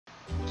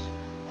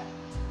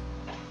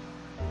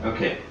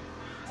Okay,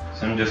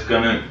 so I'm just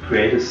gonna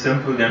create a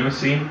simple demo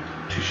scene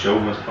to show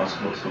what's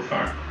possible so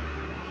far.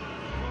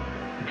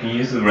 You can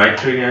use the right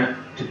trigger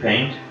to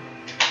paint,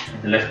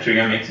 and the left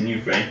trigger makes a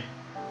new frame.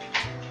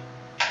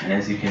 And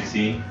as you can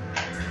see,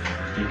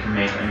 you can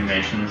make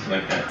animations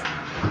like that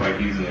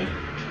quite easily.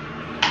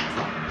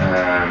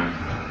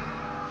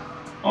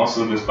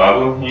 Also, this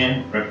bubble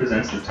here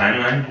represents the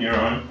timeline you're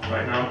on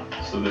right now.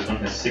 So this one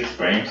has 6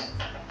 frames,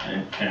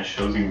 and it kind of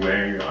shows you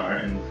where you are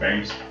in the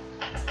frames.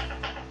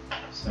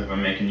 So if I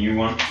make a new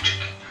one,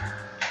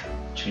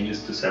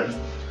 changes to 7.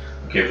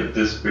 Okay, but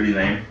this is pretty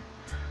lame.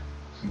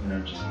 So I'm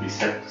gonna just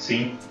reset the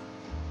scene,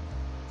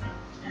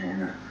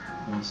 and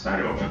I'm gonna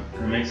start over. I'm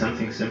gonna make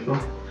something simple.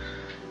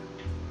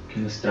 I'm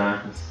gonna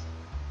start with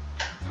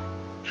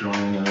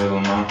drawing a little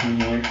mountain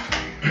here.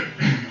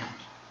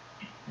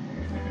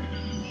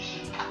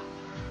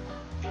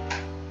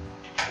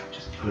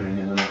 Putting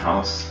a little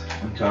house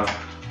on top.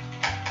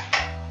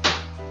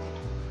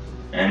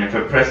 And if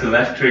I press the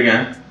left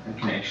trigger, I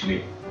can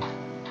actually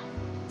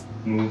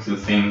move the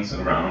things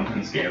around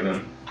and scale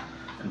them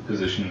and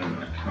position them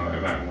like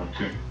however I want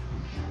to.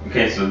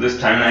 Okay, so this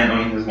timeline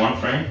only has 1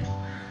 frame.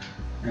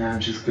 And I'm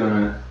just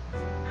gonna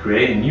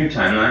create a new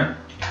timeline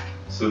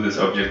so this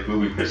object will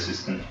be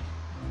persistent.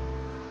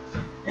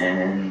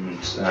 And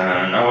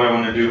now what I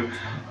want to do,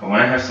 I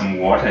want to have some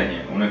water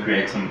here. I want to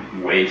create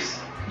some waves.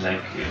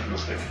 Like it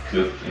looks like a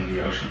cliff in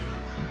the ocean.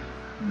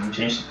 I'm going to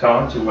change the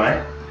color to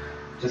white.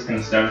 Just going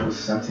to start with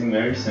something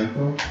very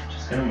simple.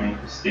 Just going to make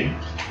a sting.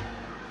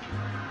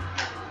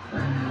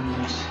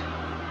 And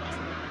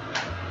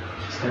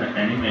just going to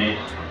animate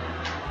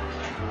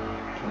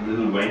a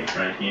little wave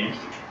right here.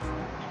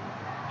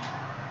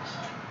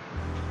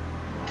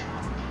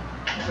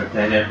 If I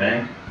play that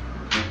back,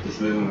 with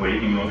this little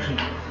wavy motion,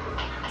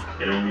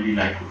 I don't really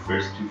like the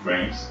first 2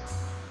 frames.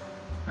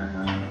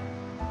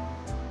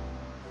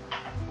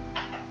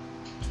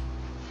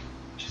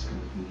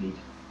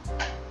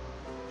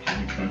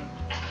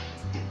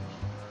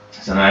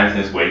 So now I have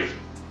this wave,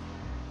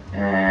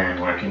 and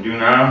what I can do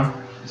now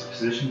is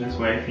position this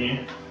wave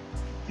here.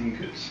 I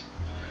think it's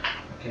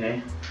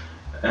okay.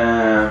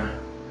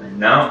 And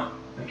now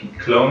I can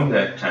clone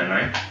that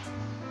timeline,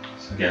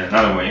 so get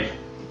another wave.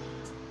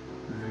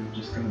 I'm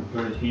just going to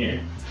put it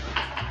here.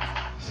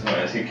 So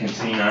as you can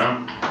see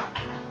now,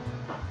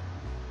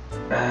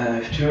 I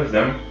have 2 of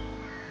them,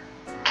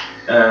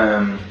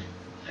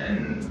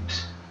 and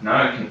now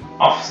I can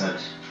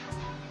offset.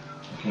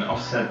 I can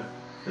offset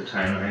the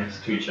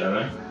timelines to each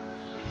other.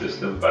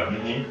 This little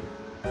button here,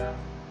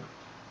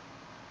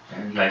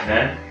 and like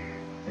that,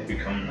 they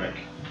become like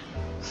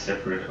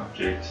separate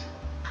objects,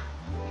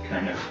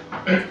 kind of.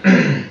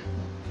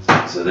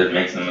 So that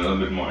makes them a little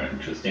bit more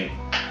interesting.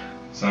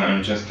 So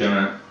I'm just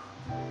gonna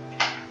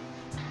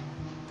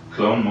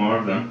clone more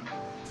of them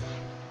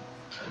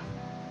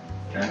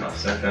and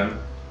offset them.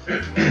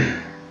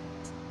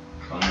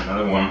 Clone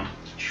another one.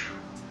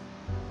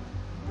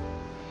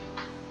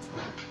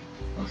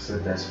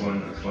 Offset this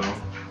one as well.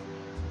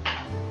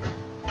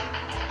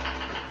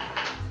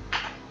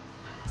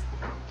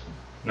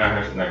 Now I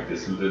have like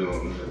this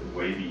little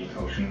wavy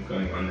ocean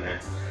going on there.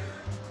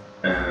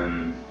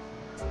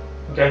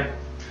 Okay.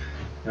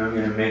 Now I'm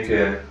gonna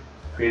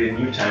create a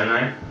new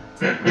timeline.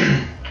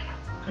 I'm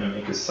gonna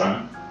make a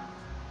sun.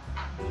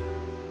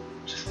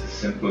 Just a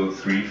simple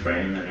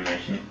 3-frame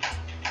animation.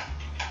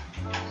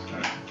 So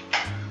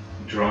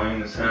I'm drawing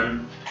the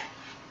sun,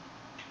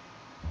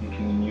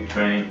 making a new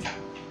frame.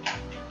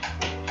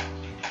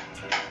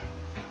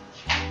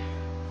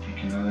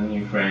 Another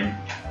new frame,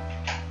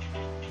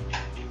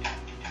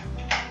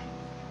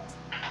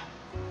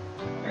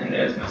 and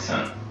there's my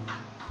sun.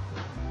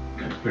 I'm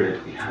gonna put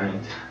it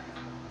behind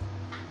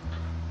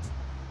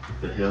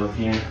the hill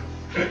here.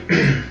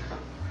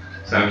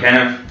 So I'm kind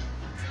of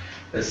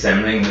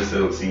assembling this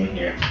little scene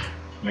here.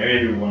 Maybe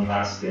I do one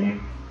last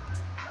thing.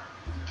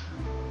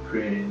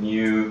 Create a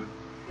new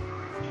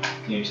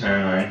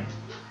timeline.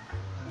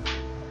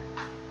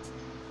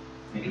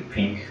 Make a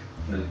pink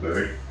little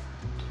bird.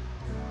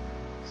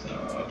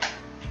 So,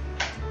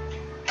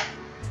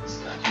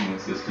 starting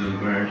with this little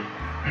bird.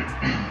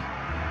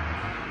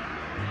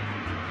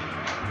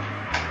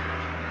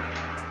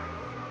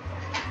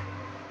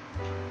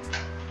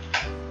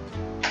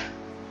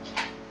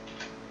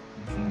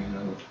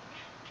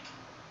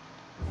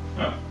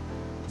 Oh,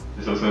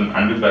 there's also an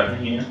undo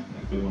button here,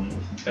 like the one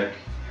with the back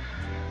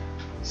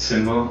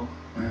symbol.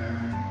 It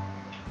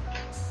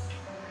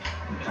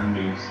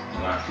undoes the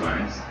last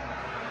lines.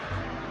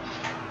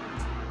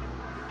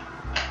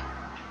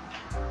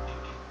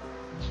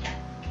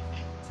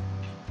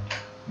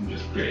 I'm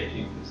just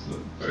creating this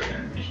little bird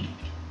animation.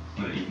 It's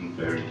not even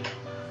very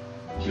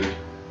good,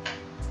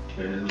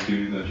 but it'll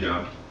do the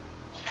job.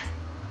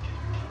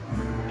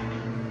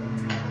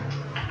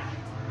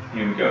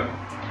 Here we go.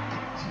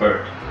 It's a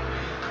bird.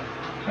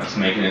 Let's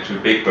make it into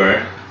a big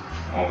bird,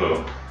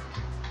 although it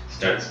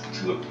starts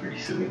to look pretty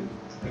silly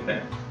like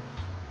that.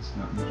 So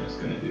I'm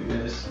just gonna do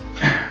this.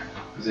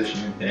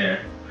 Position it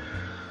there.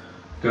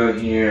 Go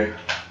here.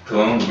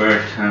 Clone the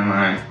bird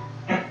timeline.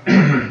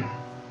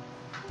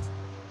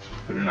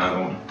 put another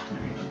one,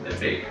 maybe not that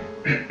big.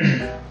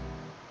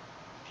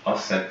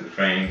 Offset the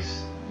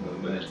frames a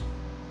little bit.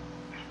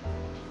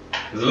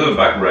 There's a little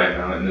bug right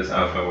now in this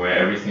alpha where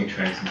everything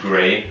turns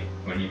gray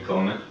when you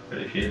clone it, but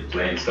if you hit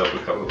play and stop a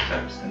couple of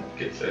times, then it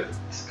gets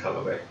this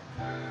colorway.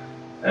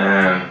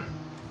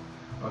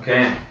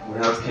 Okay,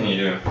 what else can you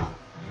do?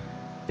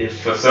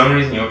 If for some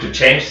reason you want to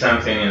change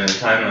something in a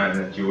timeline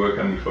that you worked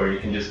on before, you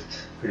can just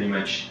pretty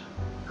much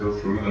go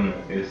through them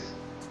like this.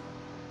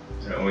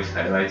 It always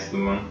highlights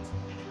the one.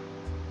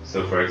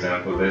 So for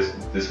example,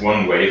 this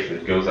one wave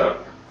that goes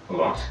up a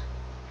lot.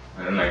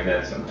 I don't like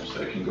that so much,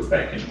 so I can go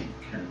back and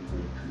kind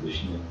of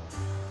reposition it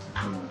if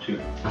I want to.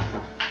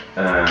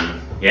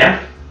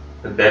 Yeah,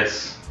 but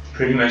that's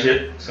pretty much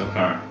it so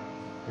far.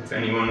 If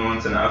anyone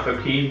wants an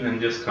alpha key, then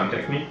just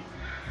contact me.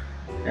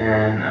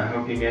 And I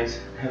hope you guys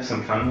have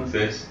some fun with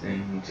this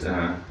and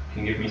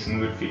can give me some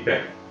good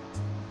feedback.